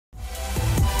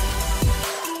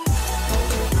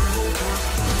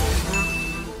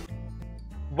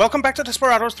Welcome back to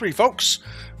Desperados 3, folks.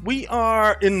 We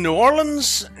are in New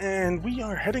Orleans, and we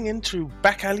are heading into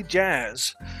back alley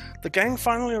jazz. The gang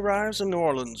finally arrives in New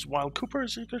Orleans. While Cooper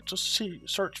is eager to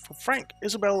search for Frank,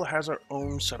 Isabelle has her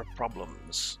own set of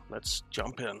problems. Let's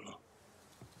jump in.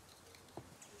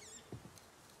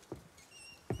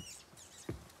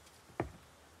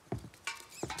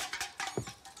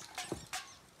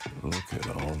 Look at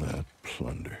all that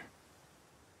plunder.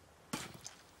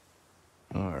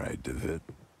 All right, DeVitt.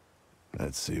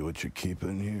 Let's see what you're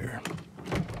keeping here.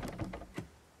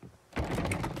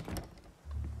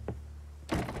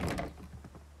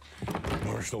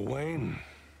 Marshal Wayne,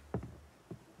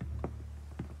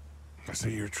 I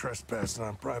see you're trespassing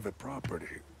on private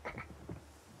property.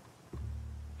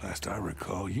 Last I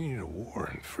recall, you need a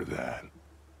warrant for that.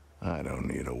 I don't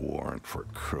need a warrant for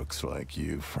crooks like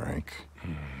you, Frank.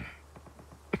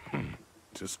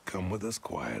 Just come with us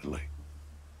quietly.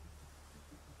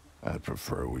 I'd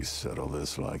prefer we settle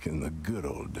this like in the good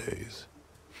old days.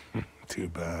 Too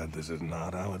bad this is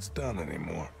not how it's done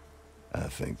anymore. I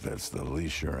think that's the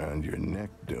leash around your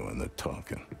neck doing the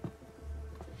talking.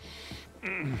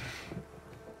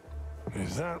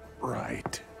 Is that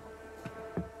right?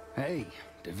 Hey,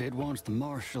 DeVitt wants the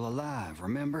marshal alive,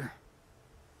 remember?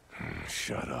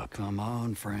 Shut up. Come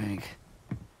on, Frank.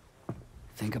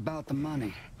 Think about the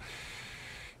money.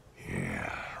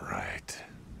 Yeah, right.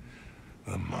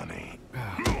 The money.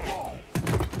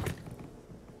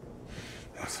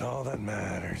 That's all that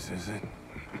matters, is it?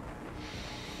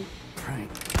 Frank.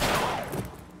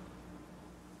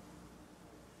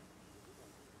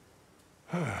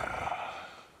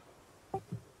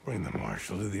 Bring the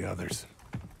marshal to the others.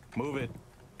 Move it.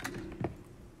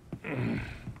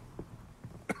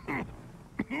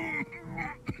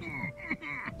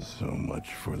 So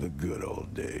much for the good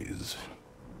old days.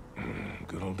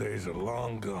 Good old days are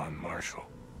long gone, Marshal.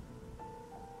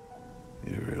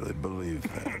 You really believe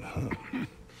that, huh?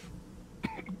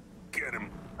 Get him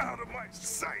out of my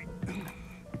sight.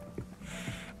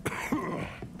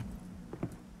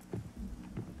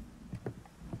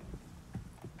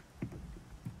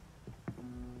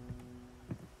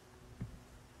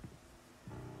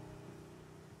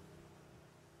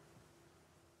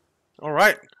 All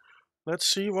right, let's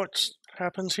see what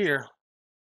happens here.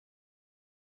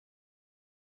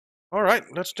 All right,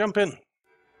 let's jump in.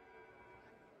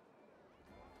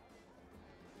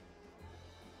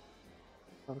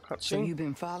 Another cutscene. So you've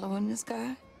been following this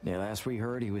guy? Yeah, last we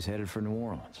heard, he was headed for New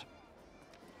Orleans.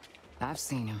 I've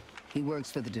seen him. He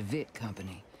works for the DeVitt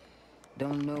Company.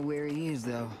 Don't know where he is,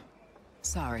 though.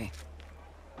 Sorry.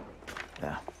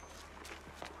 Yeah.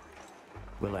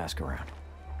 We'll ask around.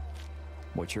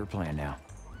 What's your plan now?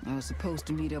 I was supposed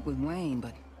to meet up with Wayne,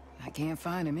 but I can't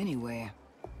find him anywhere.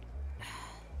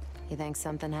 You think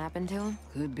something happened to him?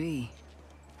 Could be.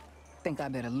 Think I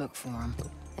better look for him.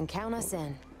 And count us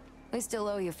in. We still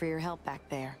owe you for your help back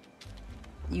there.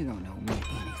 You don't owe me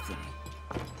anything.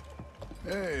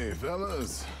 Hey,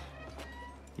 fellas.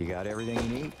 You got everything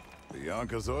you need? The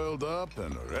Yonkers oiled up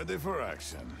and ready for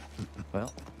action.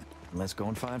 Well, let's go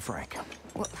and find Frank.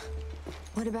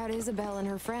 What about Isabelle and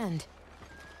her friend?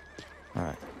 All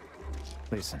right.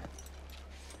 Listen.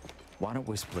 Why don't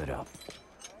we split up?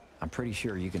 I'm pretty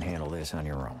sure you can handle this on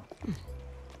your own.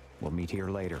 We'll meet here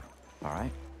later, all right?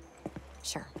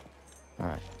 Sure. All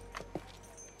right.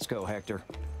 Let's go, Hector.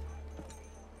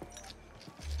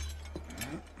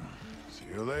 See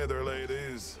you later,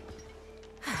 ladies.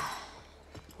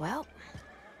 Well,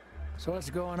 So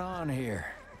what's going on here?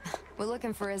 we're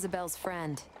looking for Isabelle's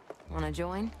friend. Wanna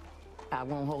join? I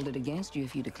won't hold it against you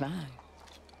if you decline.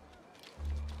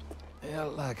 Yeah,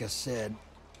 like I said,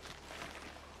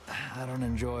 I don't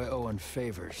enjoy owing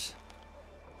favors.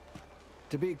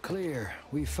 To be clear,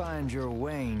 we find your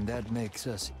Wayne, that makes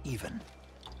us even.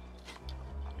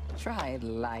 Try it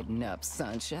lighten up,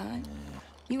 sunshine.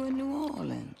 You in New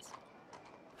Orleans.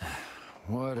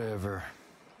 Whatever.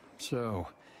 So,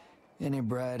 any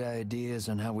bright ideas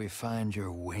on how we find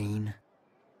your Wayne?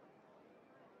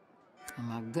 And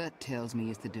my gut tells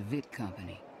me it's the DeVitt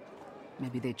Company.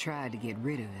 Maybe they tried to get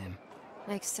rid of him.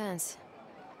 Makes sense.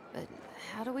 But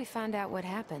how do we find out what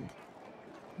happened?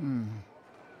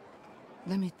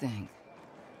 Let me think.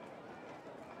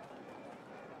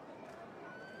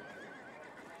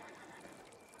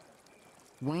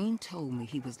 Wayne told me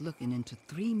he was looking into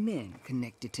 3 men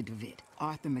connected to DeVitt.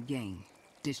 Arthur McGain,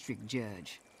 district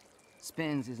judge.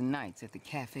 Spends his nights at the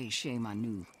Cafe Chez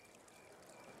Manu.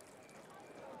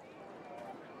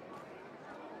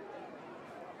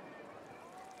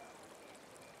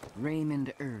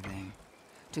 Raymond Irving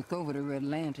took over the Red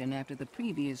Lantern after the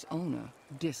previous owner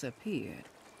disappeared.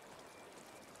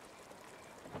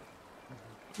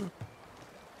 And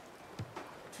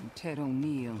Ted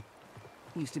O'Neill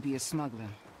used to be a smuggler.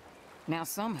 Now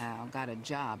somehow got a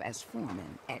job as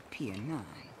foreman at Pier 9.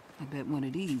 I bet one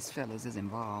of these fellas is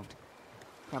involved.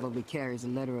 Probably carries a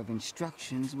letter of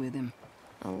instructions with him.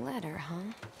 A letter,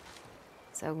 huh?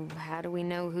 So how do we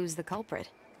know who's the culprit?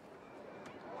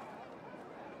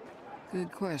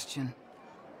 Good question.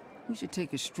 We should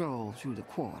take a stroll through the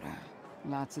quarter.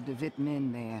 Lots of DeVitt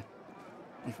men there.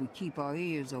 If we keep our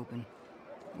ears open,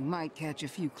 we might catch a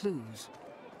few clues.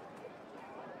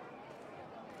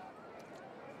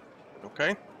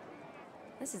 Okay.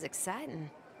 This is exciting.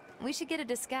 We should get a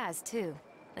disguise, too.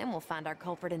 Then we'll find our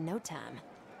culprit in no time.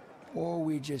 Or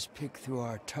we just pick through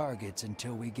our targets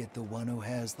until we get the one who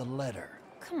has the letter.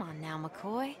 Come on now,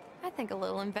 McCoy. I think a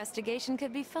little investigation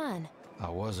could be fun. I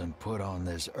wasn't put on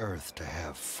this earth to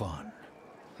have fun.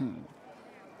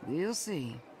 We'll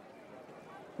see.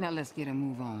 Now let's get a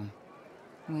move on.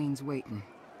 Wayne's waiting.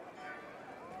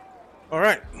 All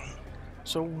right.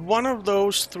 So one of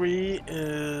those three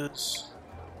is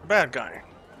the bad guy.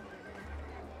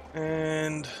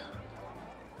 And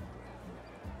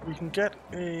we can get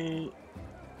a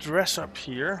dress up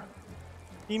here.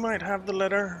 He might have the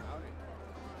letter.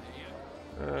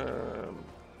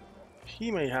 He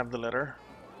may have the letter.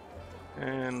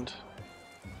 And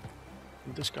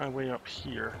this guy way up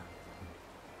here.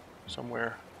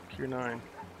 Somewhere. Pier 9.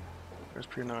 There's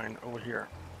Pier 9 over here.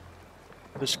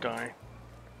 This guy.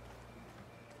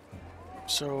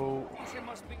 So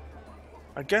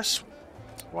I guess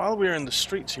while we're in the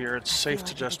streets here, it's safe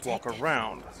to just walk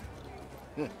around.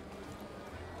 Yeah.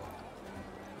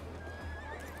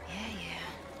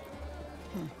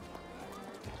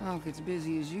 Talk, it's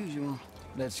busy as usual.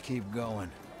 Let's keep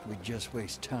going. We just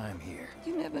waste time here.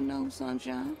 You never know,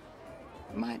 Sunshine.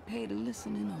 Might pay to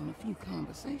listen in on a few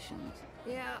conversations.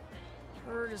 Yeah,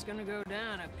 herd is gonna go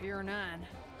down at Pier 9.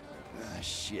 Ah,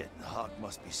 shit. The Hawk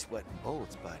must be sweating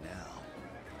bullets by now.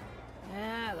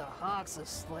 Ah, the Hawk's a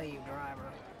slave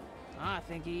driver. I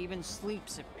think he even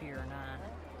sleeps at Pier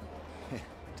 9.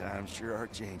 Times sure are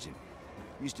changing.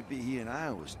 Used to be he and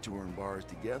I was touring bars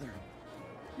together.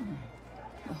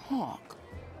 The Hawk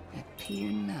at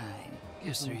Pier 9.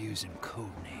 Guess they're using code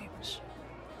names.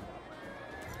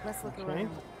 Let's look Okay.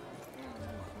 around.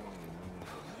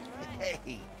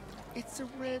 Hey, it's a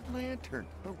Red Lantern.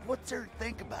 What's her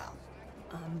think about?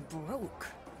 I'm broke.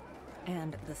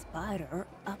 And the spider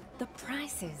upped the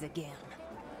prices again.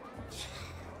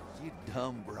 You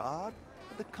dumb broad.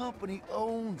 The company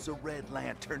owns a Red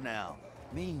Lantern now.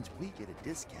 Means we get a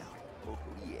discount. Oh,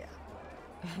 yeah.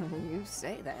 You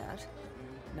say that.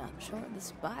 Not sure the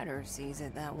spider sees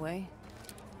it that way.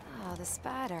 Oh, the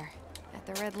spider at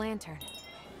the Red Lantern.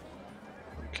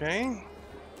 Okay.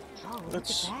 Oh, look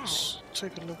Let's at that.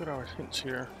 take a look at our hints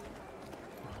here.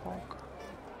 Hawk.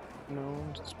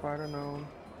 Known. Spider known.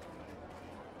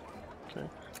 Okay.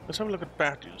 Let's have a look at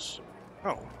badges.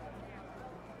 Oh.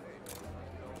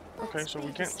 Okay, so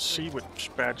we can't see which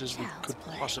badges we could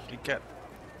possibly get.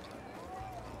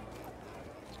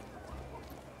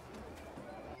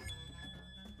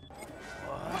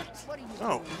 What are you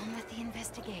Oh. doing with the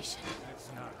investigation? That's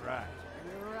not right.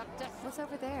 You're up to what's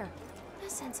over there? I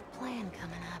sense a plan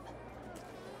coming up.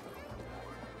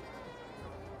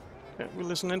 Okay, we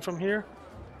listen in from here?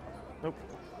 Nope.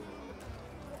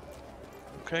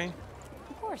 Okay.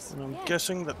 Of course. And I'm yeah.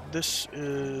 guessing that this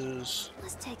is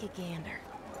Let's take a gander.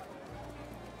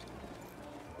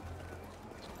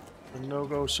 the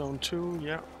no-go zone 2,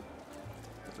 yeah.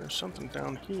 There's something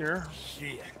down here.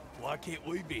 Shit. Why can't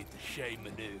we be at the Shea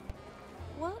Manu?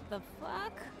 What the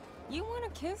fuck? You want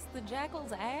to kiss the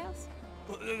jackal's ass?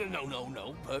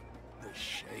 No, but the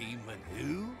Shea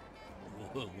Manu?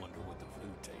 Wonder what the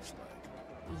food tastes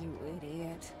like. You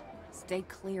idiot. Stay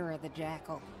clear of the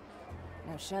jackal.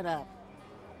 Now shut up.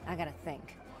 I gotta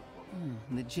think.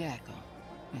 The Jackal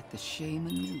at the Shea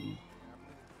Manu.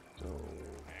 So,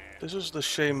 this is the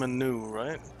Shea Manu,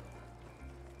 right?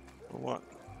 Or what?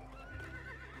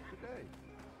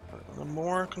 Are there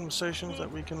more conversations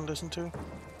that we can listen to?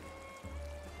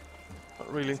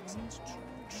 Not really.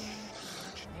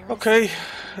 Okay,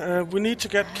 we need to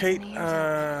get Kate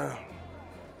a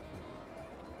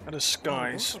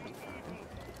disguise.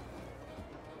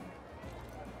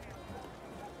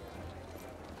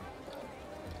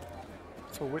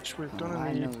 For which we're gonna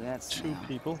I know need that 2 smell.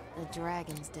 people. The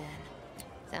Dragon's Den.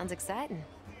 Sounds exciting.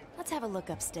 Let's have a look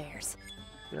upstairs.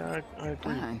 Yeah, I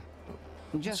agree. Fine.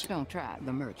 Just don't try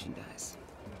the merchandise.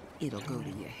 It'll go to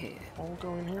your head. All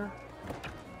go in here?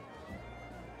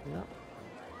 Yep.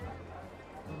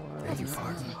 Beg your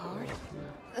pardon? Hard.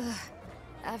 Ugh,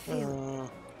 I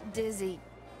feel dizzy.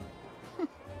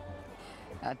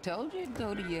 I told you it'd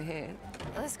go to your head.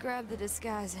 Let's grab the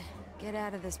disguise and get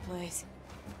out of this place.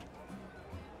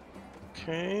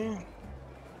 Okay.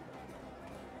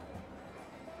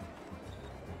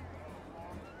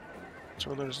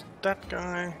 So there's that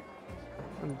guy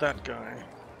and that guy.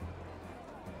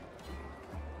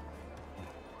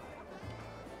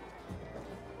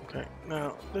 Okay,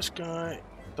 now this guy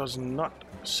does not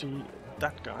see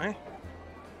that guy.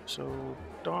 So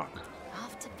Doc,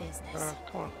 Off to business.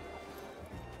 come on.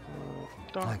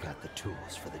 Doc, I got the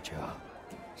tools for the job.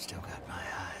 Still got my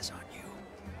eyes on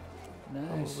you.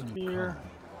 Nice over and here.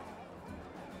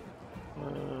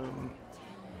 calm.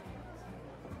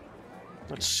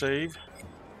 Let's save.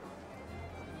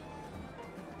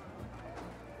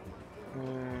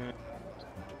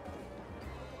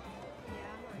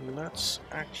 Let's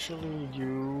actually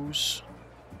use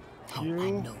you. Oh, I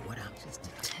know what I'm just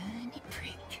a tiny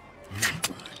prick. No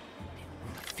one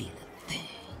will feel a thing.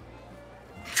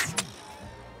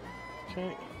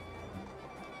 Okay.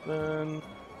 Then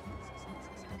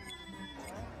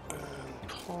and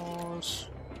pause.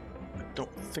 I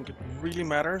don't think it really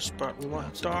matters, but we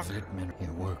want Doc It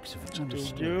works if it's to do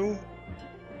understood. you,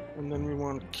 and then we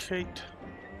want Kate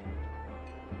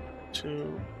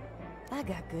to I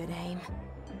got good aim.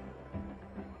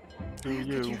 do Where could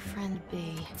you. your friend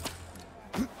be?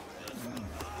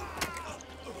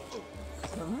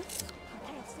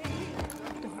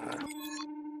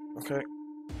 Okay.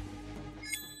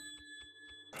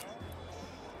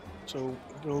 So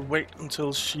we'll wait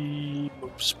until she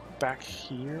moves back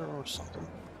here or something.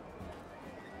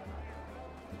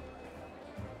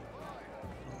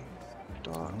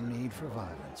 Doc. No need for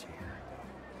violence here.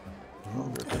 Oh,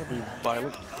 we're gonna be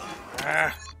violent.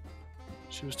 Ah!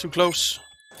 She was too close.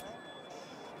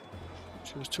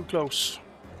 She was too close.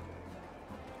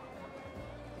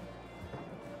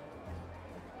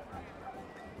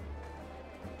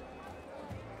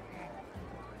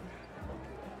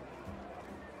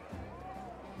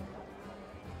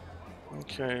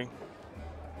 Okay.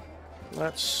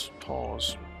 Let's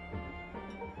pause.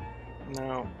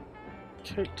 Now,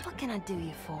 Kate. What can I do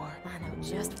you for? I know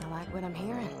just what I like what I'm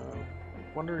hearing.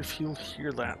 Wonder if he'll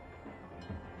hear that.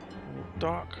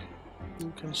 Doc,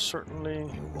 you can certainly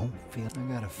You won't feel.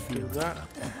 I gotta do feel that.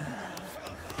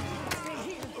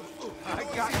 I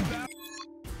got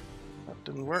you. That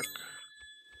didn't work.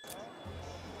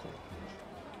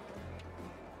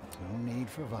 No need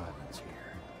for violence here.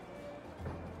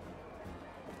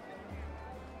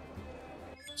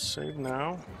 Save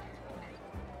now.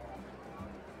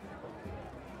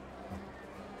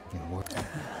 It works.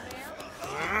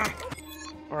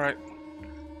 Alright.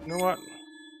 You know what?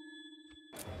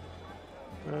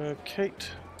 Kate.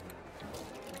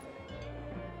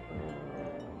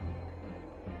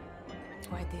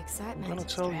 Quite the excitement. I'm gonna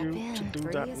tell Strap you in, to do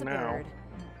free that as a now. bird.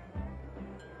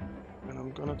 And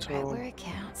I'm gonna Right tell. where it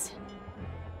counts.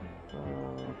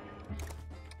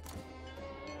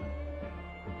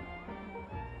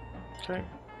 Okay.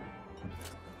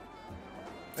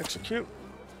 Execute.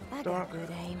 I Doc. got good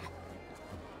aim.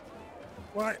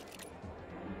 Why?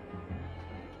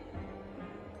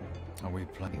 Are we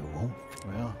playing? You won't.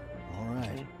 Well, all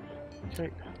right. Okay.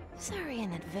 Sorry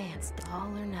in advance, all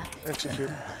or nothing. Execute.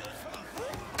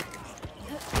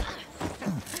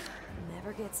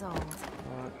 Never gets old.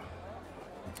 Alright.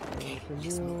 Can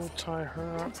you tie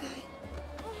her up?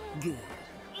 Good.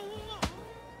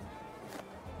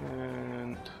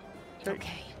 And Kate.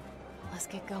 Okay, let's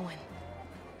get going.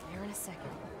 Here in a second.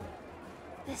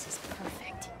 This is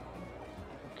perfect.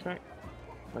 Okay.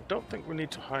 I don't think we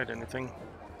need to hide anything.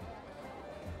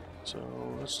 So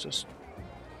let's just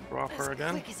drop her As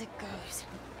again. quick as it goes.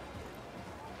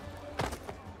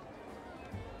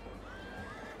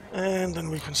 And then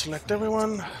we can select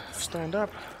everyone. Stand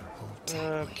up.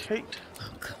 Kate,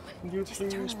 I'm coming. can you Just turn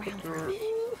please put around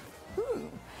your...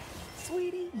 Ooh,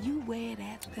 sweetie, you wear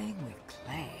that thing with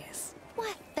class.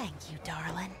 Why, thank you,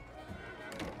 darling.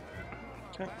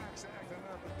 Okay.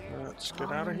 Let's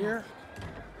get out of here.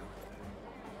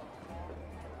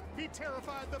 He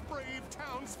terrified the brave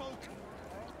townsfolk.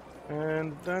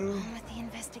 And then On with the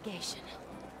investigation.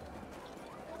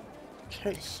 The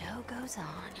Kate show goes on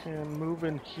can move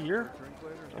in here.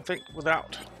 I think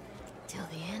without till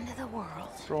the end of the world.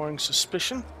 drawing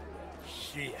suspicion.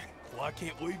 Shit, why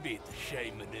can't we be at the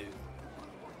Shady Manu?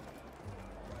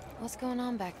 What's going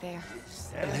on back there?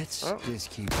 Let's Oh. just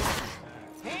keep.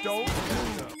 Don't.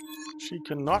 She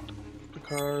cannot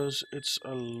because it's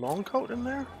a long coat in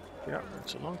there. Yeah,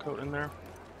 it's a long coat in there.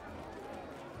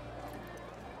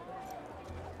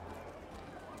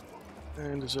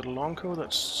 And is it a long coat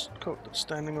that's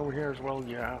standing over here as well?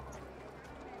 Yeah,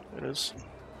 it is.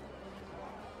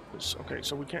 Okay,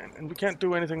 so we can't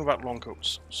do anything about long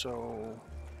coats. So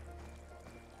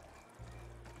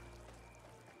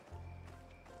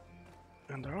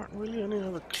and there aren't really any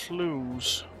other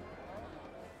clues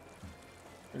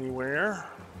anywhere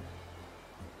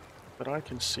that I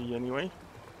can see anyway.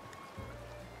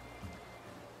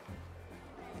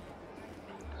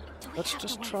 Let's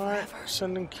just try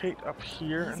sending Kate up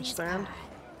here and stand.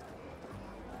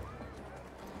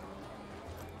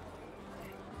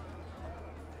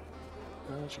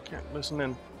 No, she can't listen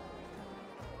in.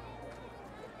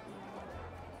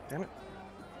 Damn it.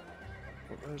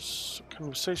 Well, there's a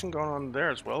conversation going on there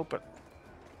as well, but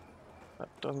that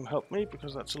doesn't help me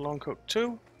because that's a long coat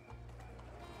too.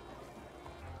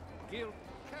 I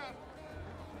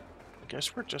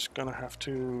guess we're just gonna have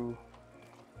to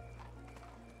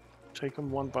take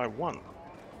them one by one.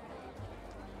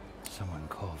 Someone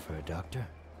call for a doctor?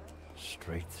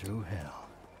 Straight through hell.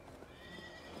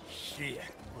 Shit,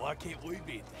 why can't we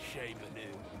be the shaman?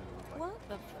 What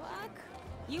the fuck?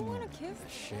 You want to kiss?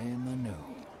 Shaman?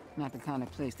 Not the kind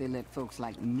of place they let folks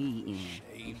like me in.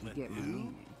 If you get my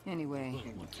meaning. Anyway,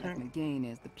 again,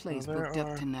 is the place booked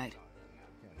up tonight.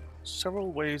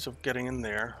 Several ways of getting in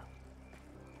there.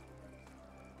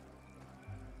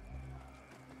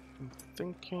 I'm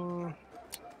thinking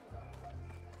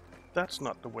that's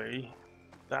not the way.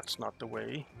 That's not the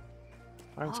way.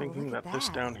 I'm thinking that this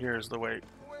down here is the way.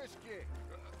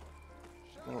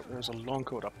 Oh, there's a long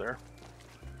coat up there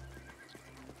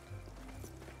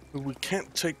who we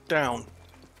can't take down.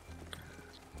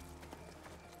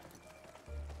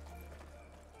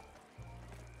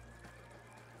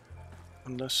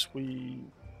 Unless we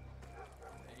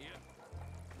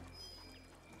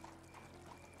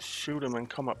shoot him and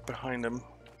come up behind him,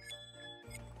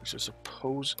 which I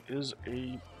suppose is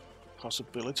a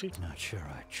possibility. Not sure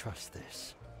I trust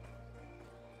this.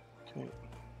 Okay.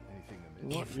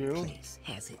 Not you. Place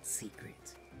has its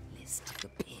secrets. Let's stick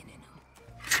a pin in them.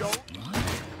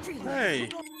 Hey!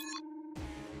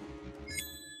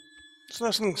 There's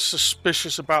nothing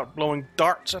suspicious about blowing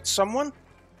darts at someone.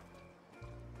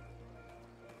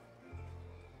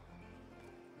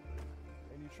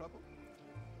 Any trouble?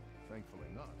 Thankfully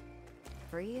not.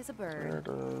 Free as a bird.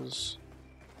 There it is.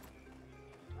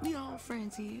 We all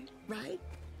friends here, right?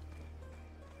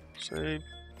 Save.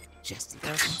 Just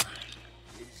Yes.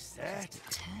 Is that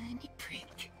a tiny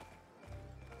prick.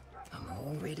 I'm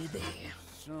already there.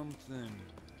 something?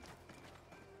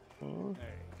 Oh,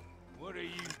 Hey, what are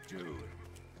you doing?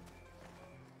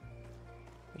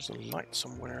 there's a light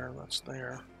somewhere that's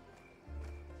there.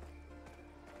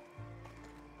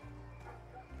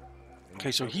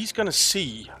 Okay, so he's gonna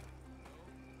see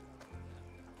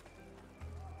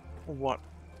what?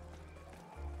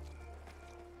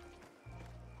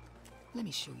 Let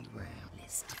me show you around.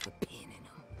 Let's stick a pin in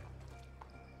them.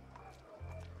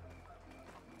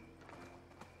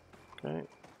 Okay.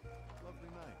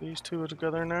 These two are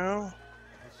together now.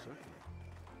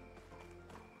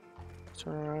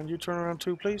 Turn around. You turn around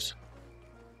too, please.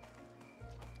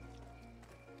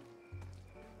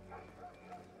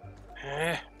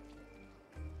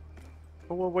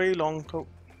 Go away, long coat.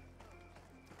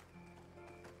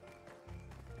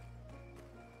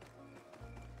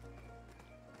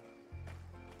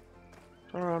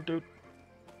 Turn around, dude.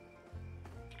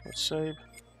 Let's save.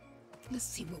 Let's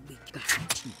see what we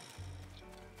got.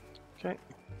 Okay.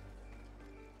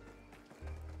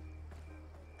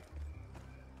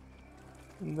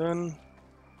 And then...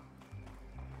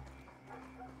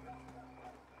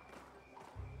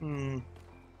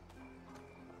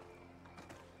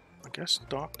 I guess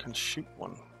Doc can shoot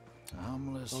one.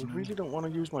 I'm listening. I really don't want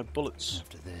to use my bullets.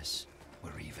 After this,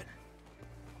 we're even.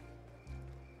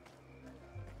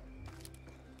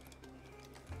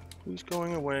 He's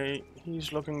going away.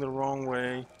 He's looking the wrong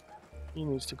way. He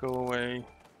needs to go away.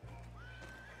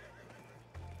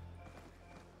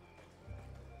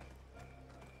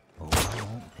 Oh, I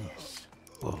want this.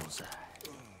 Bullseye.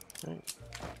 Okay.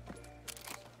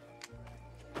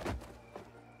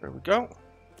 There we go.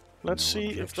 Let's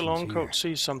see if the long coat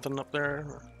sees something up there,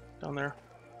 or down there.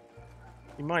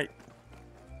 He might.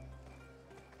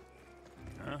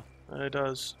 Huh? He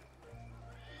does.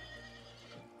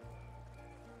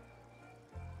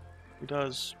 He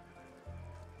does.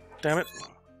 Damn it.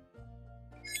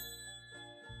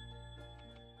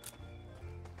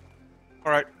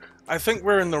 Alright, I think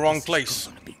we're in the wrong place.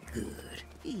 Gonna be good.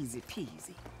 Easy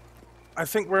peasy. I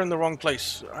think we're in the wrong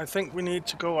place. I think we need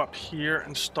to go up here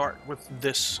and start with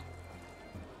this.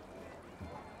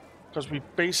 Because we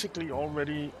basically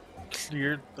already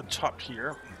cleared the top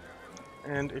here.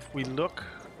 And if we look,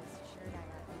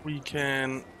 we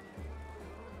can...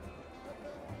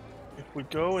 If we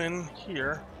go in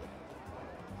here,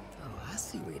 Oh, I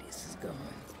see where this is going.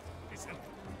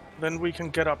 then we can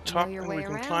get up top your and way we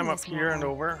can around climb up this here and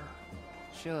moron. over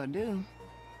Sure do.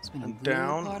 It's been a And good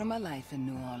down. part of my life in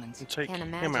New Orleans. and take Can't him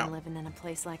imagine out. living in a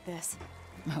place like this.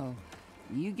 Oh,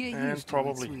 you get And used to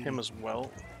probably it, sweetie. him as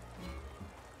well.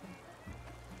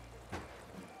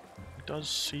 He does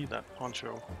see that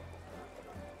poncho.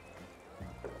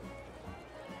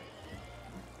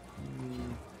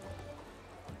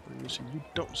 Where you see, you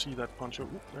don't see that poncho.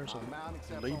 Oop, there's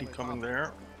a lady coming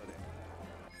there.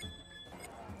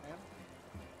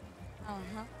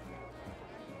 Uh-huh.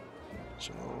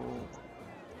 So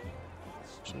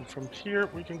from here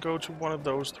we can go to one of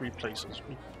those three places.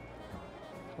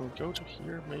 Can we go to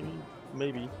here?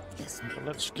 Maybe. So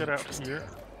let's get out here.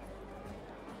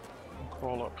 And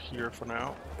crawl up here for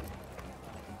now.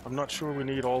 I'm not sure we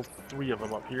need all three of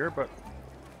them up here, but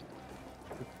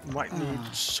we might need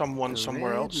someone The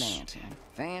somewhere Red else. Lantern,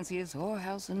 fanciest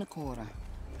whorehouse in the quarter.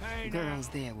 The girls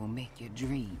there will make your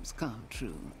dreams come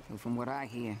true. Though from what I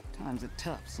hear, times are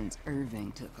tough since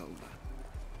Irving took over.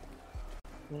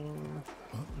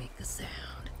 Won't make a sound.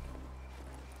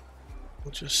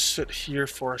 We'll just sit here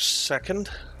for a second.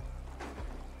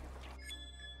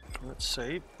 Let's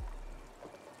save.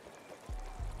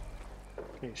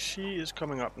 Okay, she is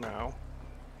coming up now.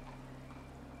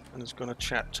 And is going to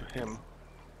chat to him.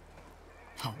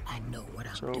 Oh, I know what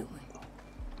I'm So, doing.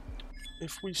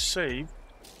 if we save,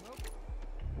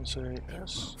 and say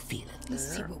S, Won't feel it. Let's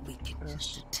see there, what we can.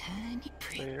 Just a tiny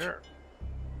prick. there,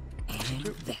 And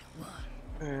that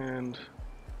one. and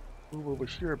move over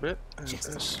here a bit, and Just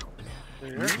a S, little blood.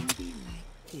 there, Maybe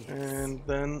like this. and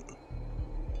then,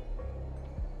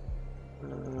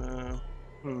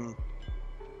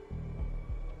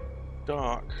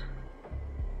 Doc.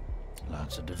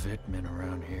 Lots of DeVitt men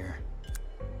around here.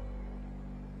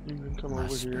 You can come My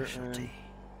over here and specialty.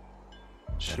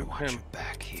 Better shoot watch him. your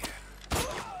back here.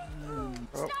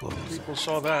 Oh, people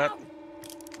saw that.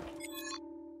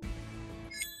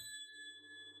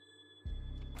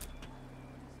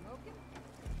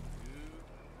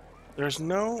 There's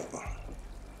no...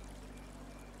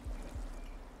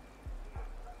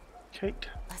 Kate,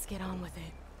 Let's get on with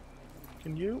it.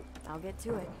 can you I'll get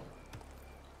to it.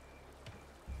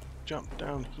 jump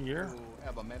down here? You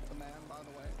ever met the man, by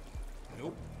the way?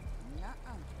 Nope.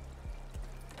 Nuh-uh.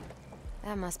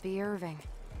 That must be Irving.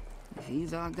 If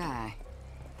he's our guy,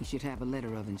 he should have a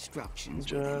letter of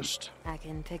instructions with him. Just... I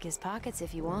can pick his pockets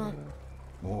if you want.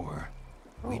 Or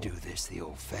we do this the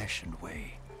old-fashioned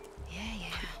way. Yeah.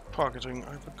 pocketing.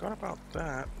 I forgot about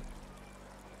that.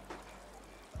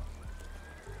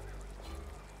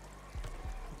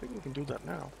 I think we can do that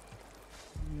now.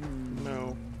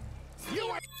 No.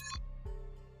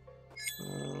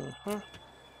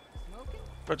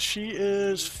 But she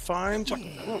is fine to,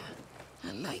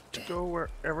 I like to that. go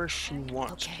wherever she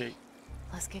wants, Okay. Kate.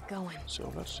 Let's get going.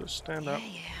 So let's just stand up.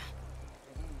 Yeah.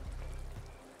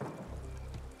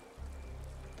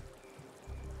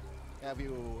 Have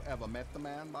you ever met the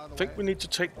man, by the I think way? we need to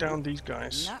take down these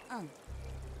guys. Nuh-uh.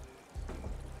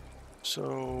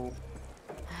 So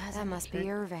That must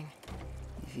be Irving.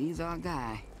 If he's our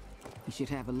guy, he should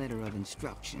have a letter of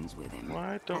instructions with him.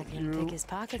 why don't can you pick his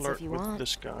pockets flirt if you with want.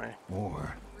 this guy?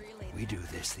 Or we do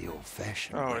this the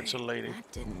old-fashioned Oh, way. it's a lady.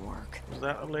 That didn't work. Is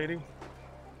that a lady?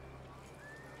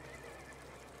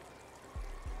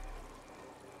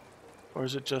 Or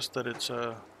is it just that it's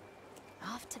a...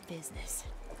 Off to business.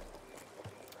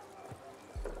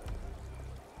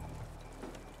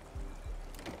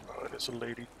 Oh, it is a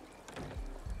lady.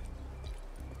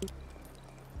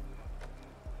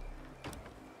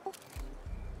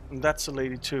 And that's a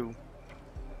lady too.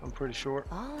 I'm pretty sure.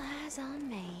 All eyes on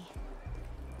me.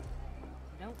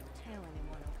 Don't tell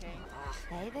anyone, okay?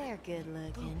 Hey there, good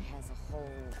looking. Has a hole.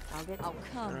 I'll get Oh,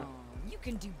 come Yeah. on. You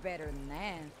can do better than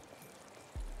that.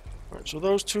 Alright, so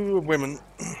those two are women.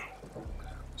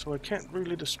 So I can't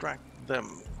really distract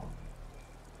them.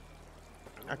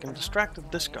 I can distract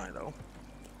this guy though.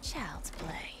 child's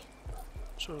play.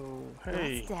 So,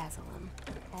 hey, Let's dazzle him.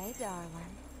 Hey,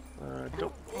 darling.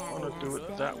 don't want to do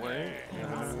it that way. No.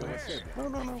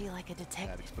 I feel like a That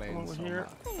detective. explains Over so here.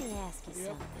 much. Let me ask you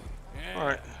something. Yeah,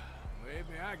 Alright.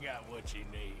 Maybe I got what you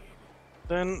need.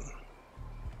 Then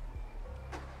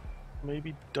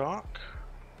maybe Doc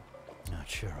Not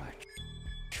sure I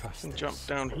trust can this. jump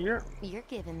down here. You're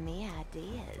giving me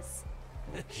ideas.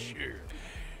 Sure.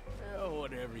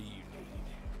 Whatever you need.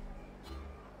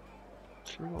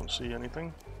 She won't see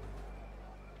anything.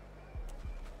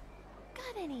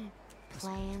 Got any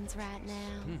plans right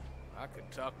now? I could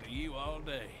talk to you all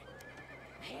day.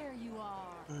 There you are.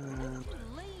 And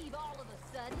Leave all of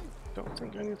a sudden. Don't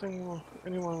think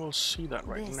anyone will see that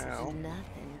right this now. is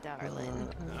nothing, darling.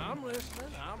 I'm listening,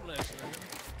 I'm listening.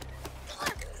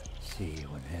 See you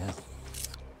in hell.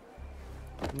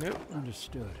 Nope.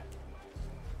 Understood.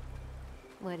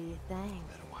 What do you think?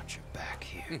 Better watch your back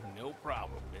here. No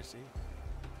problem, Missy.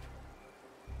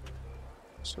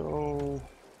 So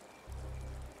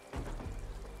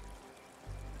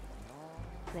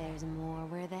There's more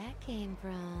where that came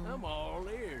from. I'm all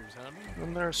ears, honey.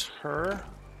 then there's her.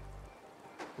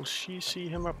 Will she see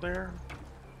him up there?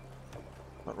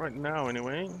 Not right now,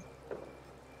 anyway.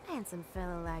 Handsome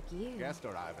fellow like you. Guest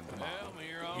arriving tomorrow. I'm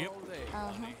here all day,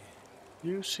 honey.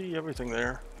 You see everything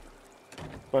there.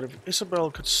 But if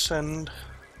Isabelle could send...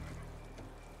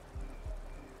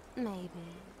 Maybe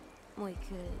we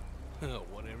could.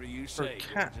 Whatever you say,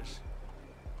 cat. gorgeous.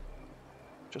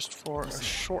 just for a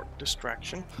short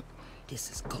distraction.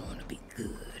 This is going to be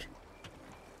good.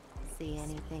 See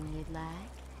anything you'd like?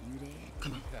 You there?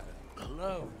 Come on. Got a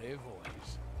lovely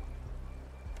voice.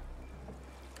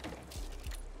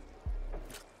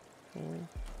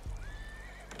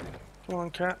 Come on,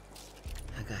 cat.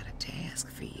 I got a task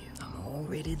for you. I'm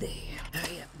already there.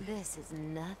 Hurry up. This is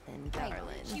nothing, darling.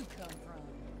 Where'd you come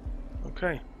from?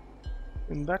 Okay.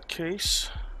 In that case,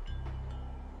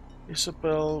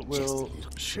 Isabelle will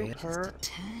shoot her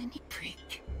Tiny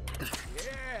prick.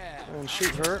 Yeah. and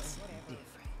shoot her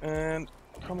and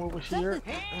come over here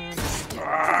and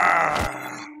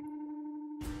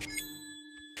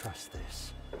Trust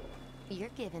this. You're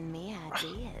giving me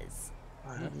ideas.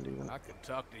 I haven't even I could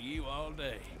talk to you all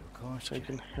day. Of course,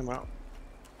 taken him out.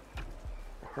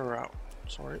 Her out.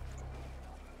 Sorry.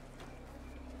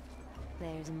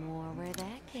 There's more where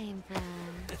that came from.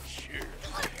 Sure.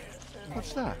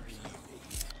 What's that?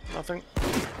 Nothing.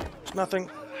 Nothing.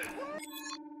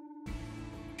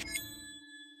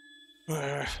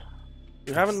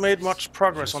 We haven't made much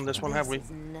progress on this one, have we? This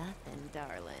is nothing,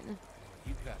 darling.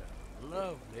 You got a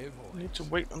lovely voice. We need to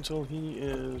wait until he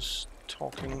is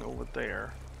talking over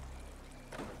there.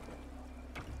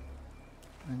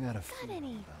 I got a Got feeling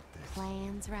any about this.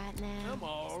 plans right now? I'm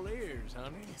all ears,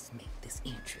 honey. Let's make this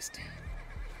interesting.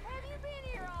 Have you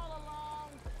been here all along?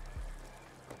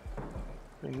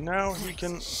 And now he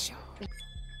can.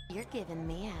 You're giving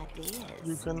me ideas.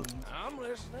 You can. I'm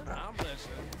listening. I'm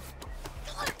listening.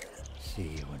 See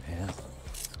you in hell.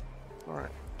 All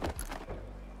right.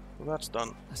 Well, that's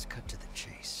done. Let's cut to the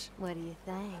chase. What do you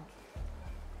think?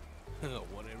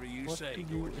 Whatever you What say, do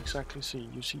you gorgeous. exactly see?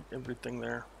 You see everything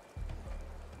there.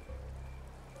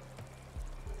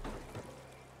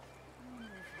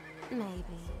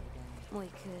 Maybe we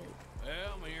could.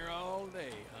 Well, I'm here all day,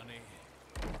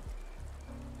 honey.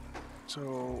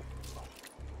 So,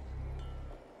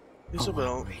 Oh,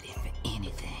 Isabelle, I'm ready for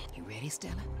anything. You ready,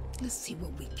 Stella? Let's see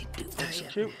what we can do. Hurry up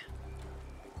execute.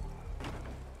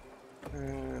 now.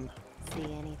 And See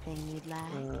anything you'd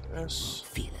like? S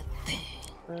Feel a thing.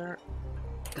 there.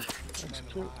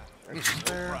 Execute. X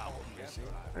there. Problem, Missy.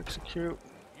 Execute.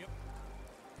 Yep.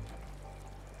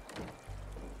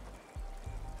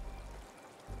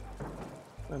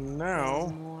 And There's now,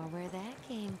 more where that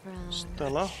came from.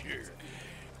 Stella. Sure.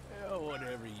 Well,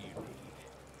 whatever you need.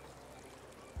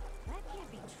 That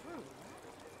can't be true.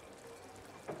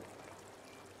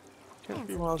 Can't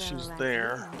be Handsome while fellow she's like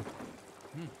there.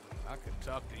 you. I could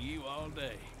talk to you all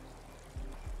day.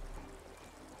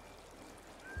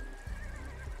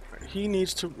 He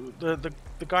needs to. The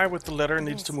guy with the letter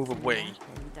needs to move away.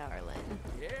 Nothing, darling.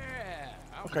 Yeah.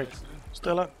 I'm Okay, listening.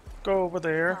 Stella, go over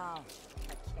there.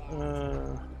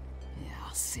 Oh, Yeah,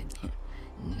 I'll send him.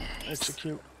 Nice.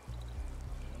 Execute.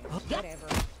 whatever.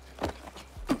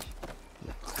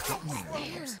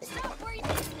 Stop where you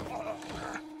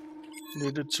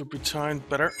Needed to be timed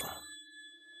better.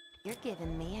 You're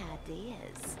giving me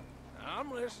ideas.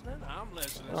 I'm listening. I'm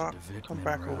listening. Doc, Vic come men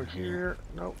back around over here. here.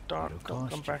 No, Doc, It'll come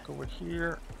cost back you. over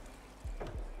here.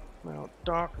 Now,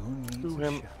 Doc, Who needs do a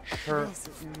him, shot? her, This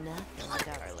is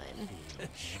nothing, darling.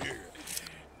 Sure.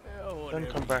 Well, then whatever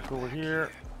come you back over like.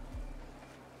 here.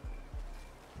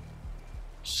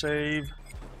 Save.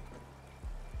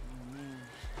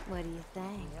 What do you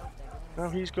think? Now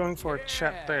he's going for a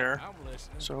chat Yeah, there. I'm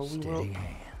listening. So we Steady will.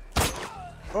 hand.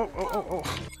 Oh.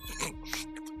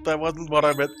 That wasn't what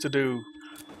I meant to do.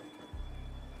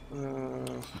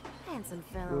 Handsome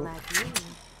fellow Well. like you.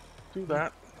 Do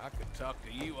that. I could talk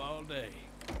to you all day.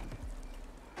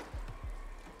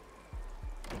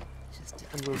 Just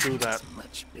And we'll do that.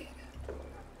 much better.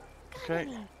 Okay.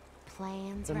 Any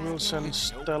plans Then right we'll now? send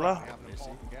Stella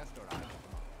Missy. Guest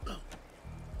arriving.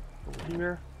 over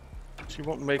here. She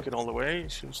won't make it all the way.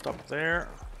 She'll stop there,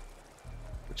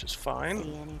 which is fine.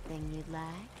 See anything you'd like?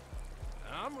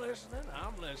 I'm listening.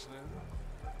 I'm listening.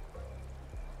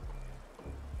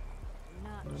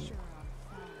 Not sure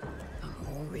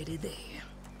I'm already there.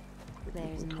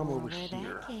 There's Come more over where here.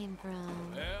 that came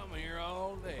from. Well, I'm here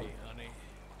all day, honey.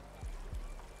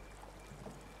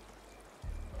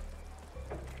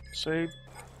 Save.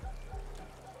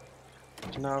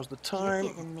 So now's the You're time.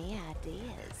 giving me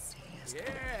ideas. Yeah,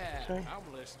 Okay.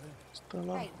 I'm listening.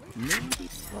 Stella. Maybe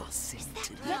I'll send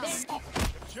to this.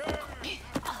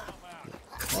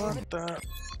 What the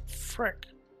frick?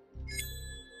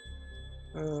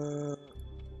 Okay.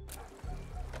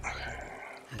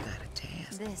 I got a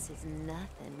task. This is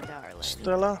nothing, darling.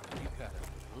 Stella. You got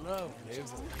a lovely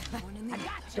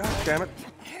voice. God damn it.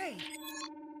 Hey!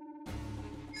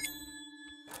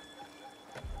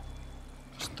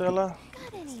 Stella.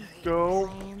 Got any Go.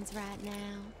 plans right now?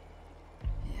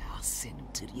 Yeah, I'll send him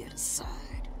to the other side.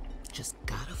 Just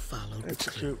gotta follow the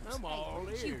Execute. I'm all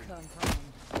where'd you ears. come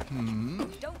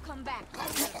from? Don't come back.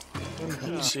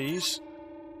 When he sees.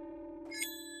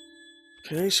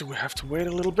 Okay, so we have to wait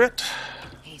a little bit.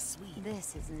 Hey, sweet.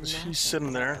 This is She's nothing,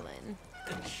 sitting there. darling.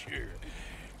 Sure.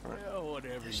 Well,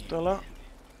 whatever you Stella.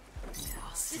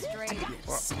 I'll send him Straight to the up.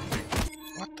 other side.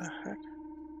 What the heck?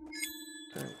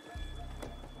 Okay.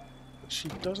 But she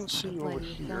doesn't see you Where over do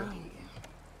you here. go?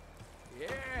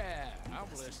 Yeah, I'm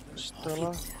listening. Stella.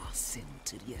 I'll send him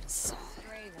to the other side.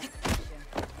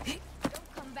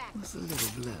 Don't come back. What's a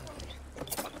little blood?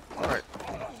 Alright.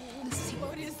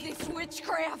 What is this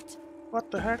witchcraft? What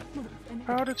the heck?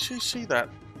 How did she see that?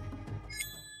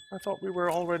 I thought we were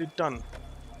already done.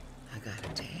 I got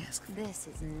a task. This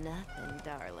is nothing,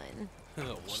 darling.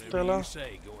 Whatever Stella. you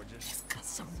say, gorgeous. Just got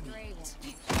some meat.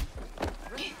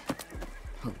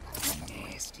 Oh,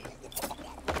 nasty.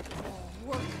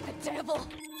 Work the devil.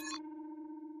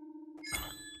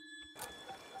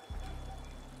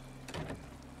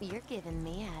 You're giving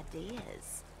me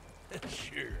ideas.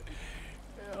 Sure.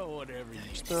 Well, whatever you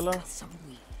say. Stella. Got some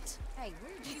meat. Hey,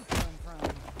 where'd you come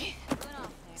from? Get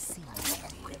off there. See you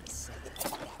on the other side.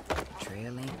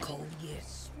 Trail ain't cold yet.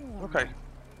 Okay.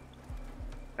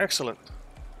 Excellent.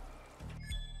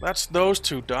 That's those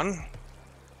two done.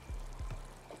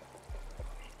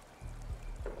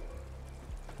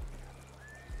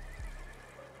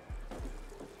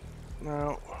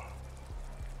 Now,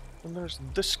 and there's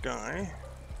this guy,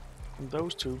 and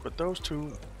those two, but those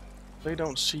two, they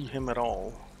don't see him at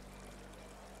all.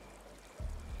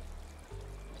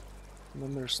 And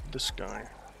then there's this guy.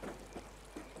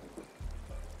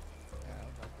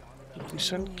 If we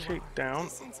send Kate down,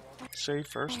 save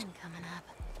first. Man coming up.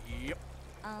 Yep.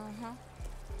 Uh-huh.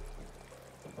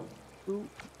 Who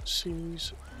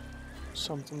sees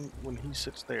something when he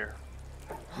sits there?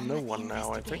 No On with one the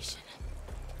now, I think. investigation.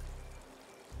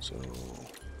 So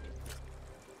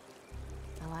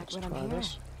I like let's what I'm try hearing.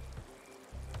 this.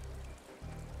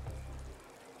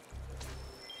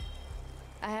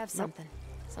 I have something.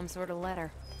 Some sort of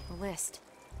letter. A list.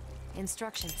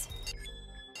 Instructions.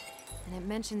 And it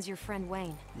mentions your friend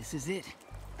Wayne. This is it.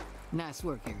 Nice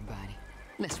work, everybody.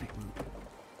 Let's regroup.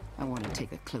 I want to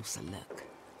take a closer look.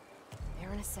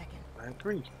 There in a second. I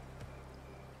agree.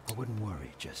 I wouldn't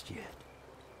worry just yet.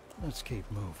 Let's keep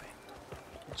moving.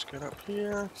 Let's get up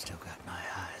here. Still got my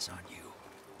eyes on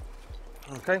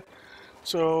you. Okay.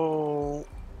 So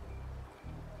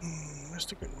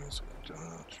investigate music.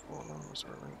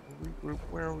 Regroup.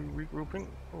 Where are we regrouping?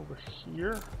 Over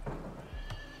here.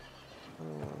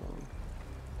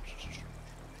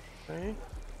 Okay.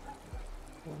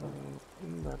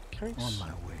 In that case. On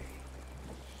my way.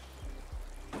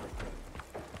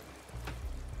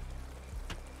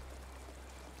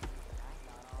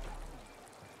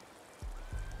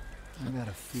 I got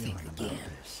a feeling about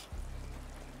this.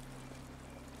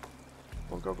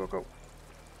 Go, go, go, go.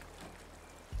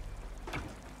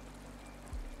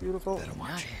 Beautiful. Better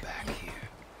watch your back here.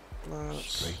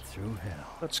 Let's, Straight through hell.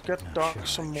 let's get Not Doc sure I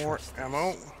some more trust this.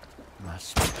 ammo. My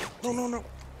specialty. No, no, no.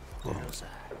 Bullseye.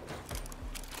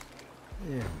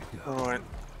 There we go. Alright.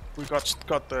 We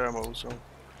got the ammo, so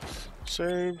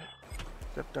save.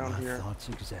 Get down My here. thoughts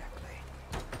exactly.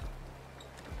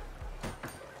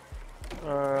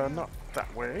 Not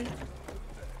that way.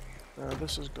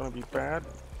 This is gonna be bad.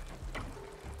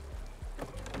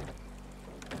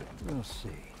 We'll see.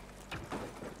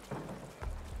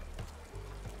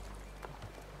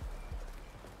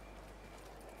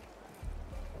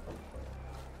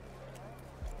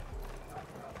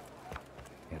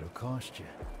 It'll cost you.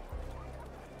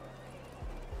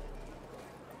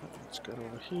 Let's get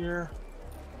over here.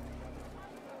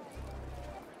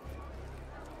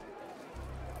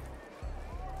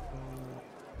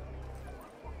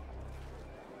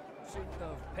 pursuit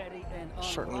of petty and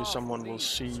certainly someone will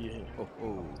see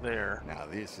there. Now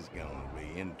this is gonna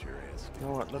be interesting. You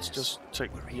know what? Let's just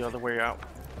take the other way out,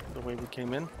 the way we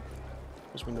came in,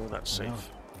 because we know that's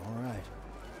safe. Oh, all right.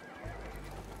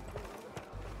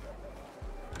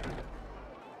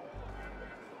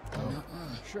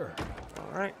 Sure.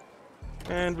 All right,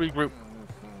 and regroup.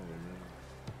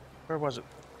 Where was it?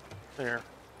 There.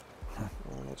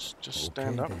 Let's just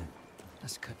stand up. Then.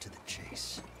 Let's cut to the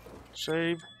chase.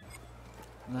 Save.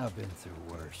 I've been through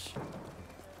worse.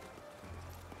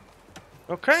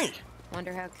 Okay.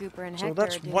 Wonder how Cooper and So Hector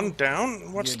that's are doing. one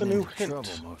down. What's the Getting new into hint?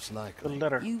 trouble, most likely. The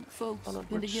letter. You folks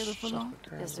been together for long?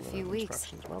 Just a few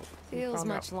weeks. Well, Feels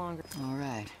much longer. All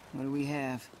right, what do we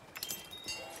have?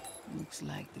 Looks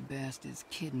like the bastards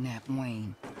kidnapped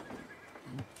Wayne.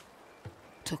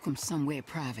 Took him somewhere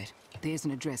private. There's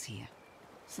an address here.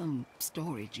 Some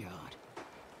storage yard.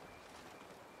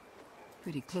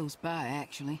 Pretty close by,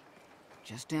 actually.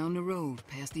 Just down the road,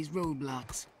 past these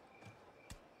roadblocks.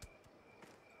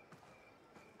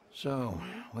 So,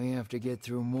 we have to get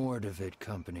through more DeVitt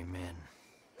Company men.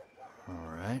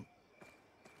 All right.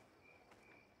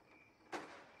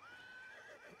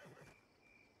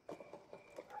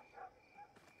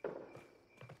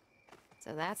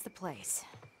 So that's the place.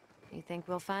 You think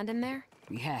we'll find him there?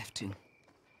 We have to.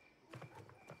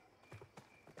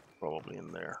 Probably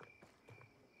in there.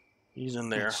 He's in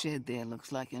there. That shed there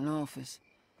looks like an office.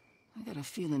 I got a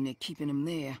feeling they're keeping him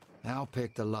there. I'll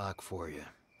pick the lock for you.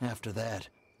 After that,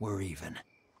 we're even.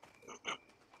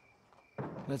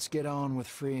 Let's get on with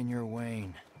freeing your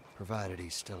Wayne, provided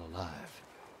he's still alive.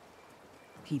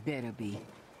 He better be.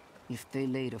 If they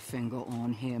laid a finger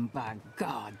on him, by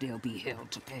God, they'll be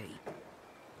held to pay.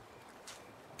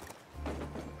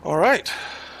 All right.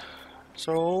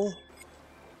 So,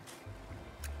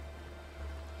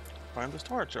 find the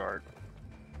storage yard,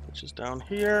 which is down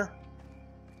here.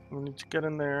 We need to get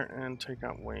in there and take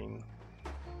out Wayne.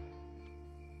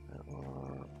 There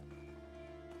are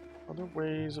other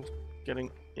ways of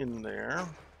getting in there.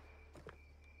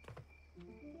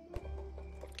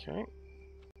 Okay.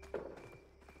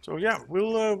 So yeah,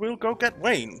 we'll go get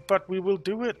Wayne, but we will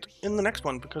do it in the next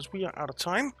one because we are out of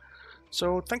time.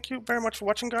 So thank you very much for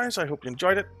watching, guys. I hope you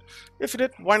enjoyed it. If you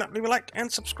did, why not leave a like and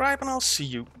subscribe, and I'll see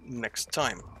you next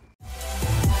time.